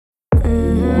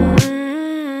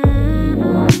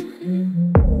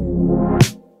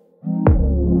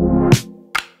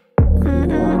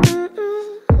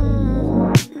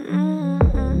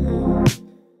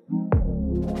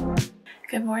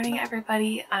morning,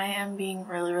 everybody. I am being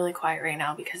really quiet right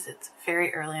now because it's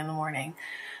very early in the morning.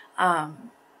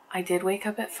 I did wake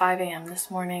up at 5 a.m. this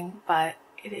morning, but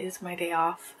it is my day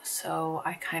off, so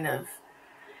I kind of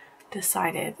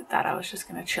decided that I was just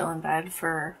gonna chill in bed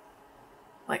for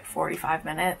like 45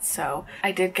 minutes. So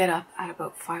I did get up at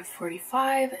about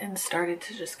 5:45 and started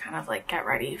to just kind of like get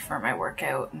ready for my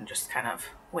workout and just kind of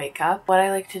wake up. What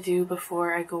I like to do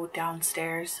before I go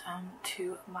downstairs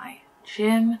to my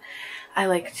gym, I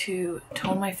like to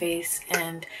tone my face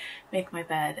and make my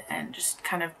bed and just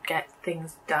kind of get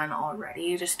things done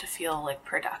already just to feel like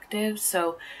productive.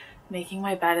 So making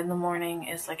my bed in the morning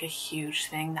is like a huge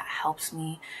thing that helps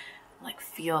me like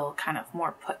feel kind of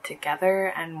more put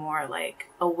together and more like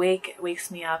awake. It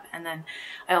wakes me up, and then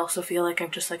I also feel like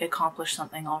I've just like accomplished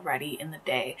something already in the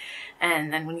day.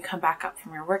 And then when you come back up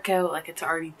from your workout, like it's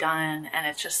already done and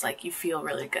it's just like you feel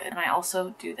really good. And I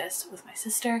also do this with my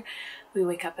sister. We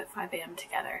wake up at 5 a.m.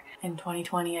 together. In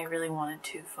 2020, I really wanted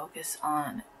to focus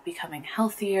on becoming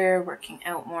healthier, working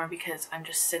out more, because I'm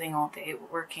just sitting all day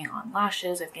working on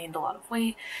lashes. I've gained a lot of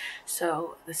weight,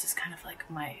 so this is kind of like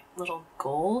my little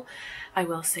goal. I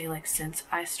will say, like, since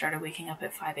I started waking up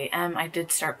at 5 a.m., I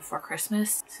did start before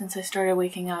Christmas. Since I started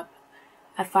waking up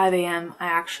at 5 a.m., I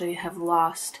actually have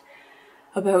lost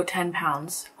about 10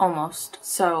 pounds almost.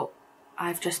 So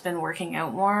I've just been working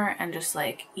out more and just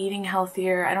like eating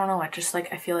healthier. I don't know, it just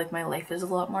like I feel like my life is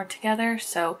a lot more together.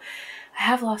 So I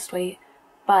have lost weight,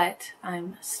 but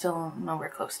I'm still nowhere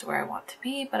close to where I want to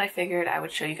be. But I figured I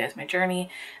would show you guys my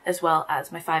journey as well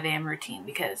as my 5 a.m. routine,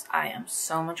 because I am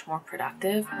so much more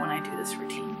productive when I do this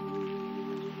routine.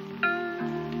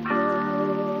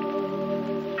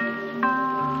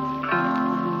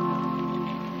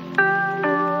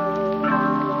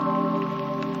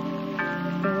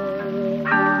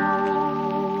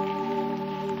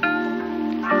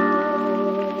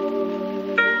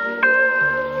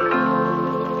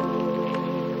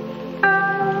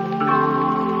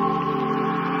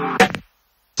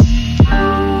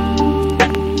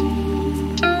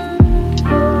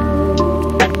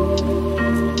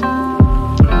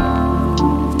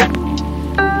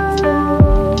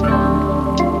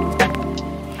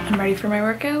 For my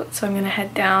workout, so I'm gonna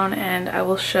head down and I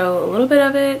will show a little bit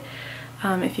of it.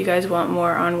 If you guys want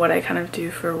more on what I kind of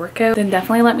do for workout, then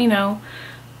definitely let me know.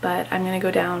 But I'm gonna go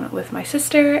down with my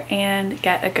sister and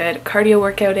get a good cardio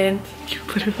workout in. You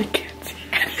literally can't see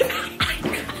anything.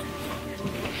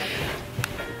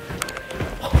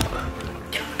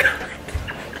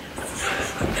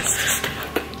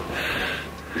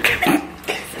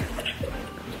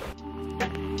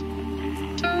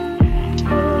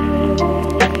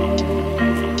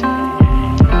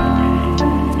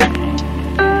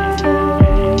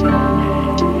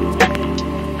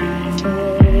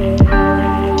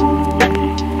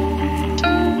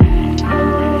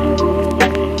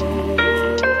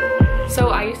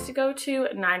 To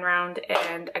 9 Round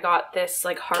and I got this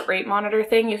like heart rate monitor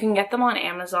thing. You can get them on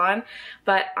Amazon,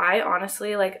 but I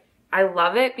honestly I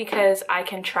love it because I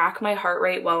can track my heart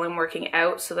rate while I'm working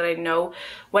out so that I know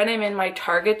when I'm in my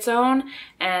target zone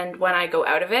and when I go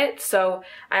out of it. So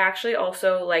I actually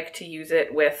also like to use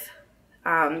it with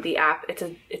the app.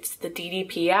 It's the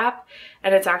DDP app,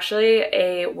 and it's actually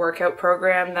a workout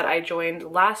program that I joined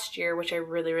last year, which I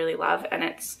really love, and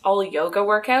it's all yoga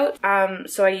workout.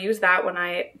 So I use that when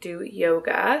I do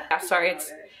yoga. Sorry,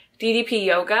 it's DDP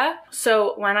yoga.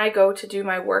 So when I go to do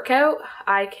my workout,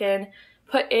 I can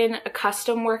put in a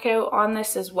custom workout on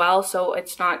this as well, so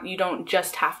it's not, you don't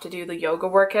just have to do the yoga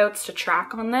workouts to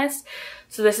track on this.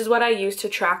 So this is what I use to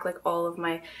track like all of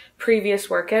my previous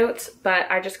workouts, but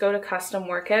I just go to custom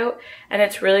workout, and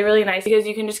it's really nice because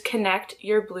you can just connect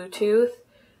your Bluetooth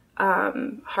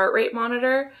heart rate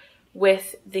monitor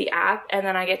with the app, and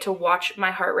then I get to watch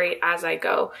my heart rate as I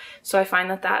go. So I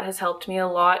find that that has helped me a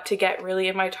lot to get really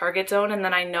in my target zone, and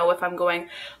then I know if I'm going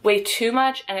way too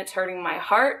much and it's hurting my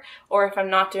heart, or if I'm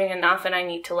not doing enough and I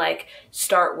need to like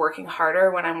start working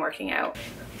harder when I'm working out.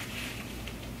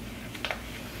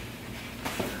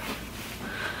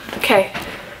 Okay.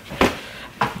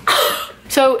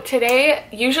 So today,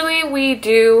 usually we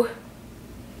do,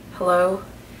 hello?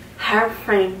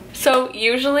 So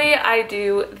usually I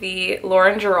do the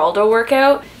Orangeville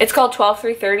workout. It's called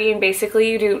 12-3-30, and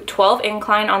basically you do 12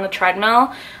 incline on the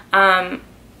treadmill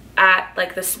at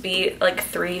like the speed, like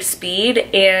 3 speed,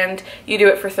 and you do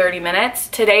it for 30 minutes.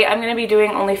 Today I'm going to be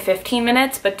doing only 15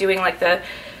 minutes, but doing like the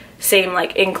same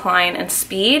like incline and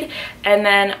speed. And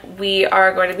then we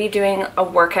are going to be doing a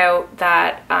workout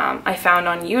that I found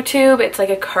on YouTube. It's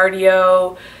like a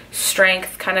cardio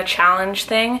strength kind of challenge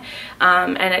thing,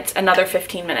 and it's another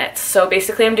 15 minutes. So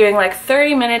basically I'm doing like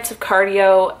 30 minutes of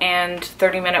cardio and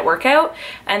 30-minute workout,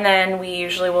 and then we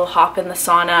usually will hop in the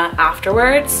sauna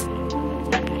afterwards.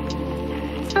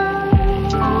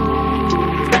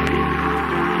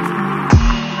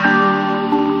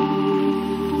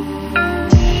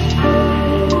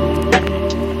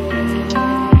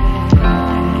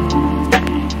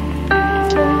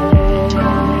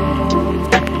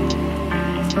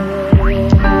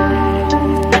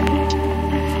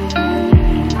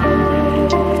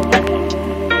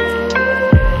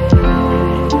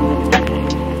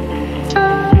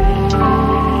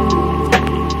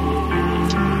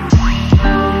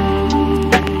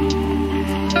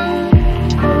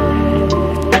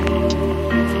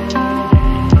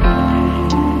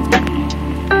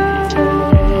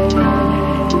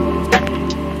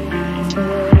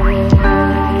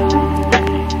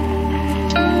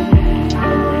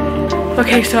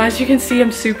 Okay, so as you can see,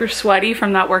 I'm super sweaty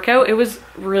from that workout. It was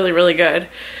really, really good.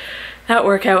 That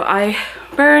workout, I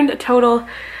burned a total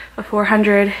of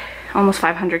 400, almost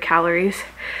 500 calories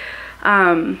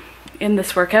in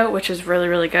this workout, which is really,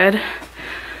 really good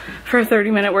for a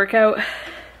 30-minute workout.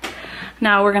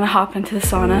 Now we're gonna hop into the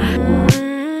sauna.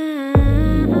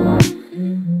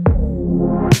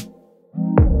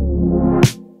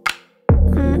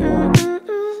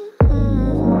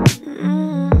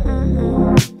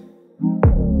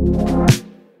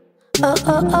 Oh,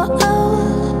 oh, oh, oh.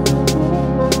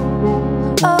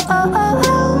 Oh, oh, oh,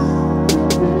 oh.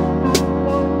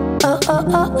 Oh, oh,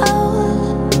 oh, oh.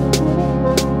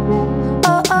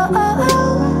 Oh, oh, oh, oh.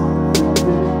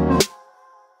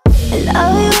 I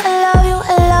love you, I love you,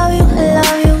 I love you, I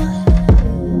love you.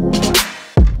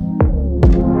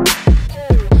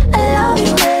 I love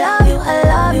you, I love you, I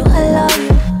love you, I love you.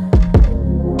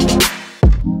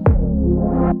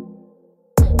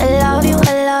 I love you,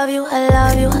 I love you, I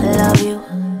love you, I love you.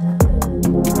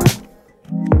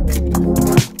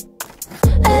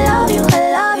 I love you, I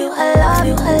love you, I love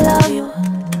you, I love you.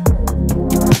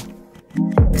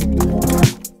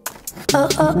 Oh,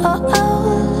 oh, oh, oh.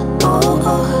 Oh,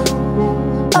 oh.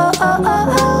 Oh, oh, oh,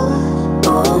 oh.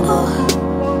 Oh, oh.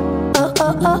 Oh,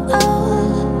 oh, oh, oh.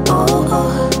 Oh, oh.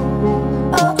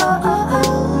 Oh, oh, oh,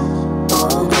 oh.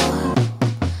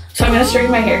 So I'm gonna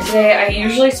straighten my hair today. I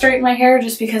usually straighten my hair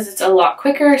just because it's a lot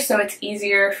quicker, so it's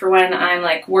easier for when I'm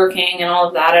like working and all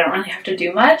of that. I don't really have to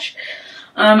do much.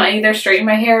 I either straighten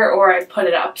my hair or I put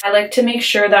it up. I like to make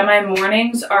sure that my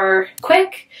mornings are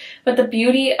quick, but the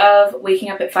beauty of waking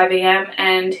up at 5 a.m.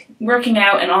 and working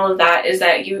out and all of that is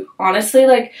that you honestly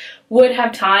like would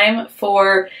have time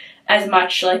for as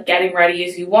much like getting ready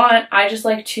as you want. I just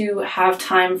like to have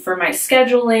time for my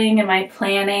scheduling and my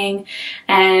planning,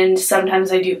 and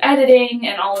sometimes I do editing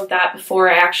and all of that before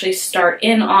I actually start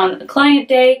in on a client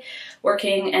day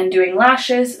working and doing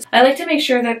lashes. I like to make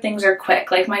sure that things are quick.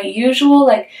 Like my usual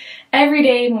like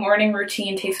everyday morning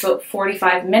routine takes about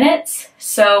 45 minutes.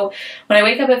 So when I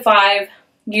wake up at 5,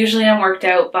 usually I'm worked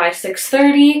out by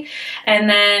 6:30, and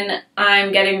then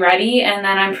I'm getting ready, and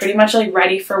then I'm pretty much like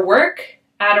ready for work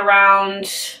at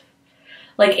around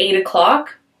like 8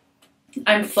 o'clock.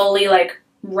 I'm fully like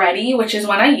ready, which is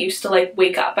when I used to like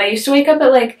wake up. I used to wake up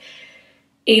at like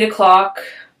 8 o'clock.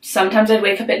 Sometimes I'd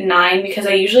wake up at 9 because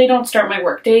I usually don't start my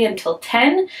workday until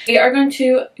 10. We are going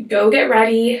to go get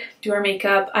ready, do our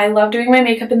makeup. I love doing my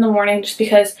makeup in the morning just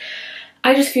because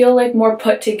I just feel like more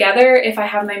put together if I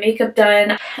have my makeup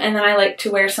done, and then I like to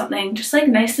wear something just like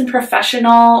nice and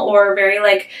professional or very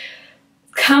like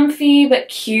comfy but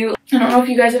cute. I don't know if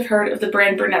you guys have heard of the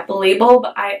brand Brunette Label,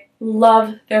 but I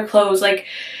love their clothes. Like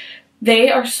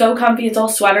they are so comfy. It's all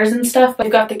sweaters and stuff, but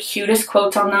they've got the cutest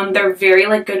quotes on them. They're very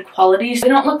like good quality. So they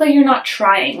don't look like you're not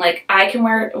trying. Like I can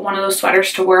wear one of those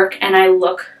sweaters to work and I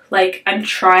look like I'm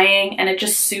trying, and it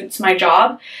just suits my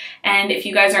job. And if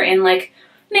you guys are in like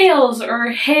nails or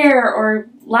hair or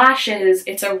lashes,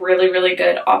 it's a really, really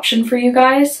good option for you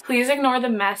guys. Please ignore the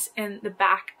mess in the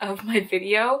back of my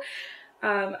video.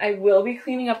 I will be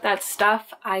cleaning up that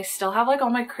stuff. I still have like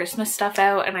all my Christmas stuff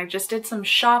out, and I just did some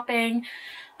shopping.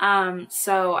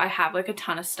 So I have like a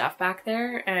ton of stuff back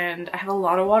there, and I have a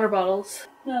lot of water bottles.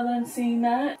 Now that I'm seeing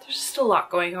that, there's just a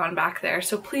lot going on back there,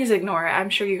 so please ignore it.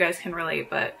 I'm sure you guys can relate,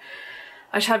 but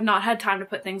I just have not had time to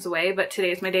put things away. But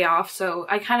today's my day off, so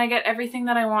I kind of get everything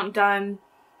that I want done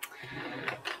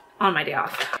on my day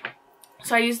off.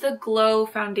 So I use the Glow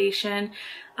foundation,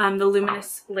 the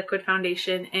Luminous Liquid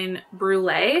Foundation in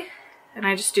Brulee, and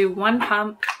I just do one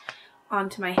pump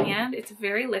onto my hand. It's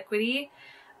very liquidy,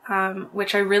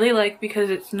 which I really like because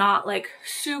it's not like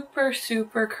super,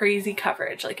 super crazy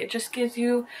coverage. Like it just gives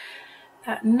you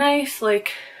that nice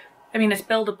like I mean, it's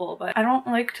buildable, but I don't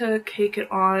like to cake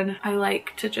it on. I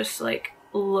like to just like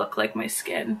look like my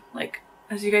skin. Like,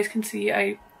 as you guys can see,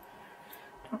 I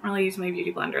don't really use my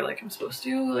beauty blender like I'm supposed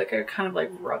to. Like, I kind of like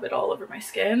rub it all over my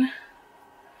skin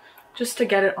just to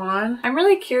get it on. I'm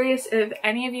really curious if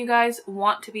any of you guys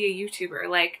want to be a YouTuber.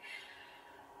 Like,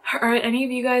 are any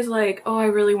of you guys like, oh, I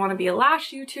really want to be a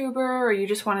lash YouTuber, or you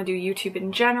just want to do YouTube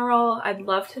in general? I'd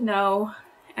love to know,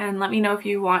 and let me know if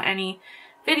you want any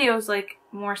videos like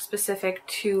more specific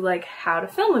to like how to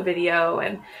film a video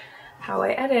and how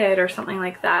I edit or something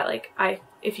like that. Like,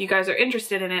 if you guys are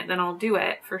interested in it, then I'll do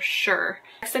it for sure.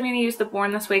 Next, I'm going to use the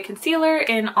Born This Way concealer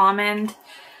in Almond,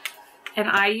 and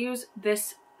I use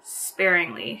this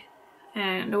sparingly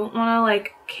and don't want to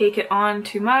like cake it on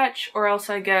too much, or else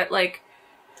I get like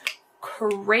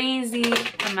crazy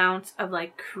amounts of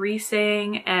like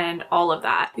creasing and all of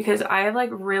that, because I have like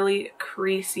really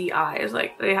creasy eyes.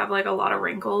 Like, they have like a lot of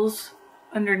wrinkles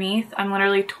underneath. I'm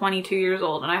literally 22 years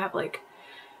old and I have like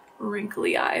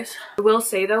wrinkly eyes. I will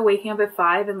say though, waking up at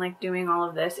 5 and like doing all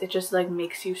of this, it just like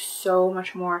makes you so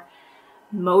much more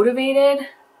motivated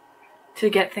to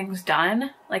get things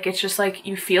done. Like, it's just like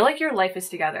you feel like your life is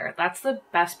together. That's the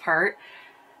best part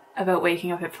about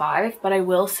waking up at 5. But I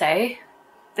will say,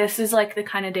 this is like the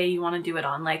kind of day you want to do it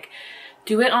on. Like,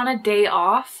 do it on a day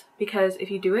off, because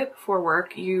if you do it before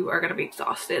work, you are going to be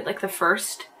exhausted. Like, the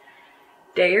first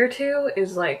day or two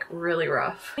is like really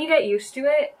rough. When you get used to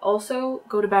it, also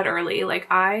go to bed early. Like,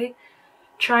 I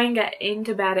try and get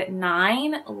into bed at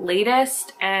 9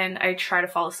 latest, and I try to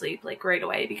fall asleep like right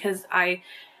away, because I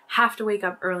have to wake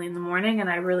up early in the morning and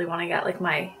I really want to get like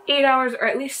my 8 hours or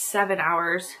at least 7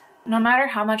 hours. No matter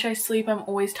how much I sleep, I'm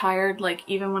always tired. Like,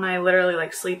 even when I literally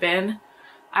like sleep in,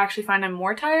 I actually find I'm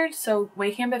more tired. So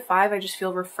waking up at 5, I just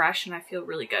feel refreshed and I feel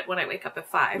really good when I wake up at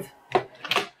 5.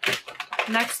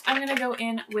 Next, I'm gonna go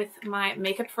in with my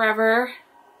Makeup Forever.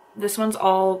 This one's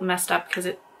all messed up because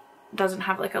it doesn't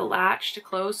have like a latch to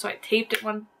close, so I taped it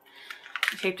one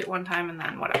time and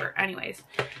then whatever. Anyways,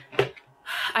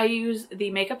 I use the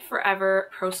Makeup Forever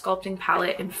Pro Sculpting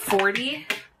Palette in 40.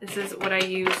 This is what I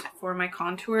use for my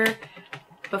contour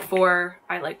before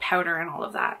I like powder and all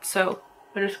of that. So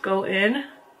I just go in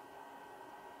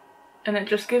and it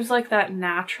just gives like that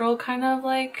natural kind of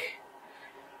like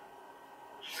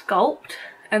sculpt.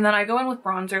 And then I go in with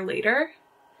bronzer later.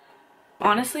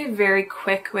 Honestly, very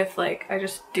quick with like, I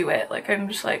just do it. Like, I'm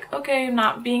just like, okay, I'm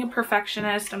not being a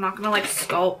perfectionist. I'm not gonna like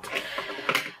sculpt.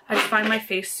 I just find my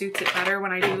face suits it better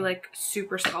when I do like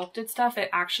super sculpted stuff. It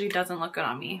actually doesn't look good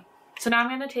on me. So now I'm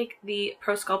going to take the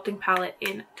Pro Sculpting Palette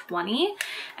in 20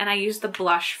 and I use the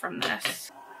blush from this.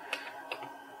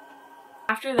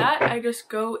 After that, I just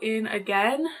go in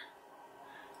again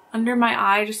under my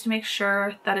eye just to make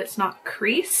sure that it's not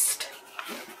creased.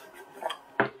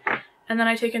 And then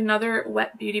I take another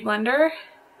wet beauty blender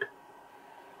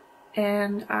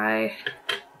and I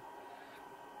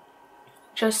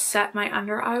just set my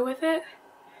under eye with it.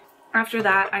 After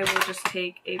that, I will just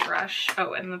take a brush.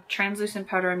 Oh, and the translucent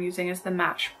powder I'm using is the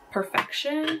Match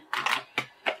Perfection.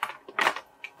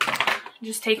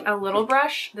 Just take a little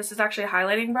brush. This is actually a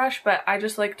highlighting brush, but I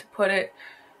just like to put it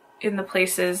in the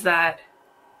places that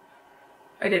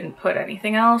I didn't put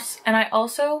anything else. And I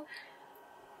also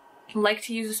like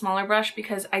to use a smaller brush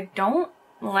because I don't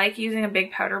like using a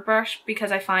big powder brush,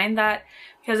 because I find that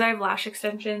because I have lash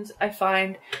extensions, I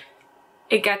find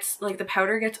it gets like the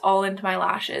powder gets all into my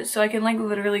lashes. So I can like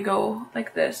literally go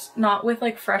like this, not with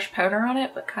like fresh powder on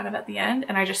it, but kind of at the end,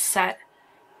 and I just set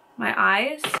my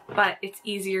eyes. But it's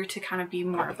easier to kind of be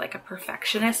more of like a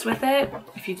perfectionist with it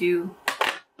if you do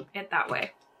it that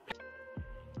way.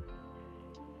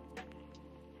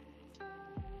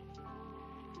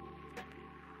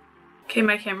 Okay,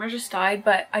 my camera just died,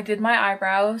 but I did my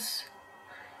eyebrows.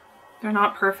 They're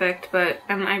not perfect,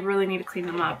 and I really need to clean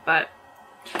them up, but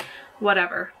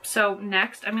whatever. So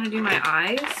next I'm gonna do my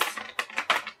eyes.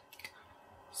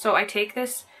 So I take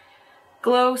this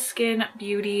Glow Skin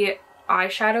Beauty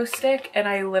eyeshadow stick and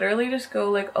I literally just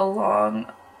go like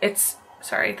along,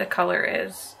 the color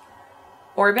is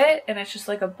Orbit and it's just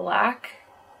like a black,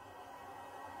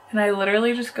 and I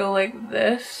literally just go like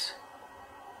this.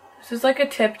 This is like a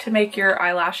tip to make your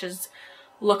eyelashes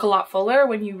look a lot fuller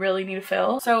when you really need to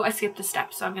fill. So I skipped a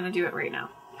step, so I'm gonna do it right now.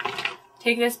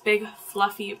 Take this big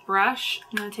fluffy brush.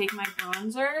 I'm going to take my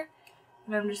bronzer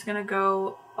and I'm just going to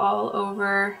go all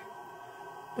over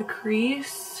the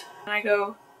crease. And I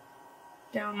go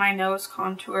down my nose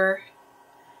contour.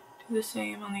 Do the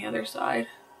same on the other side.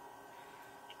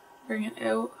 Bring it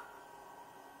out.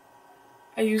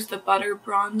 I use the Butter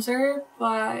Bronzer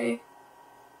by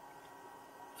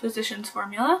Physicians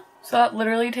Formula. So that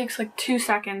literally takes like 2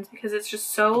 seconds because it's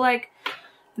just so like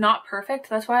not perfect.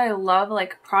 That's why I love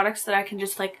like products that I can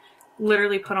just like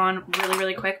literally put on really,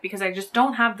 really quick because I just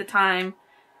don't have the time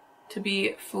to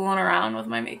be fooling around with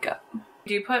my makeup. I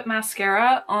do put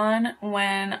mascara on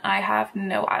when I have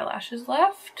no eyelashes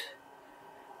left.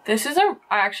 This is I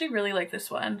actually really like this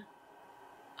one.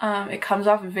 It comes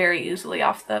off very easily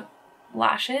off the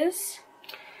lashes.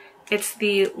 It's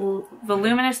the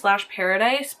Voluminous Lash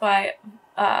Paradise by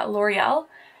L'Oreal.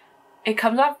 It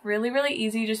comes off really, really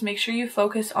easy. Just make sure you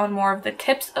focus on more of the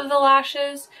tips of the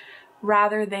lashes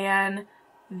rather than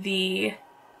the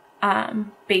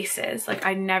bases. Like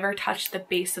I never touch the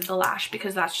base of the lash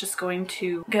because that's just going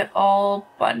to get all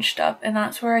bunched up, and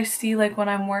that's where I see, like when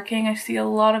I'm working, I see a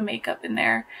lot of makeup in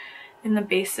there in the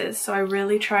bases, so I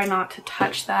really try not to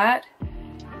touch that.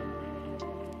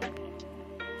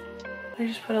 I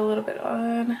just put a little bit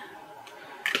on.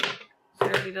 So I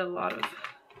already did a lot of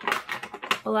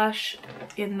blush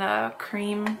in the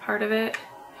cream part of it,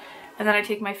 and then I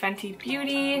take my Fenty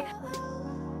Beauty.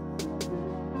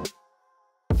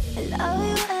 I love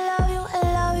you, I love you, I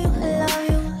love you, I love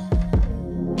you.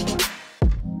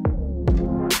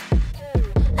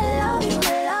 I love you, I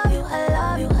love you, I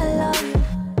love you, I love you.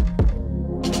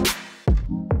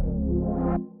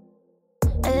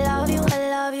 I love you, I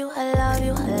love you, I love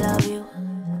you, I love you.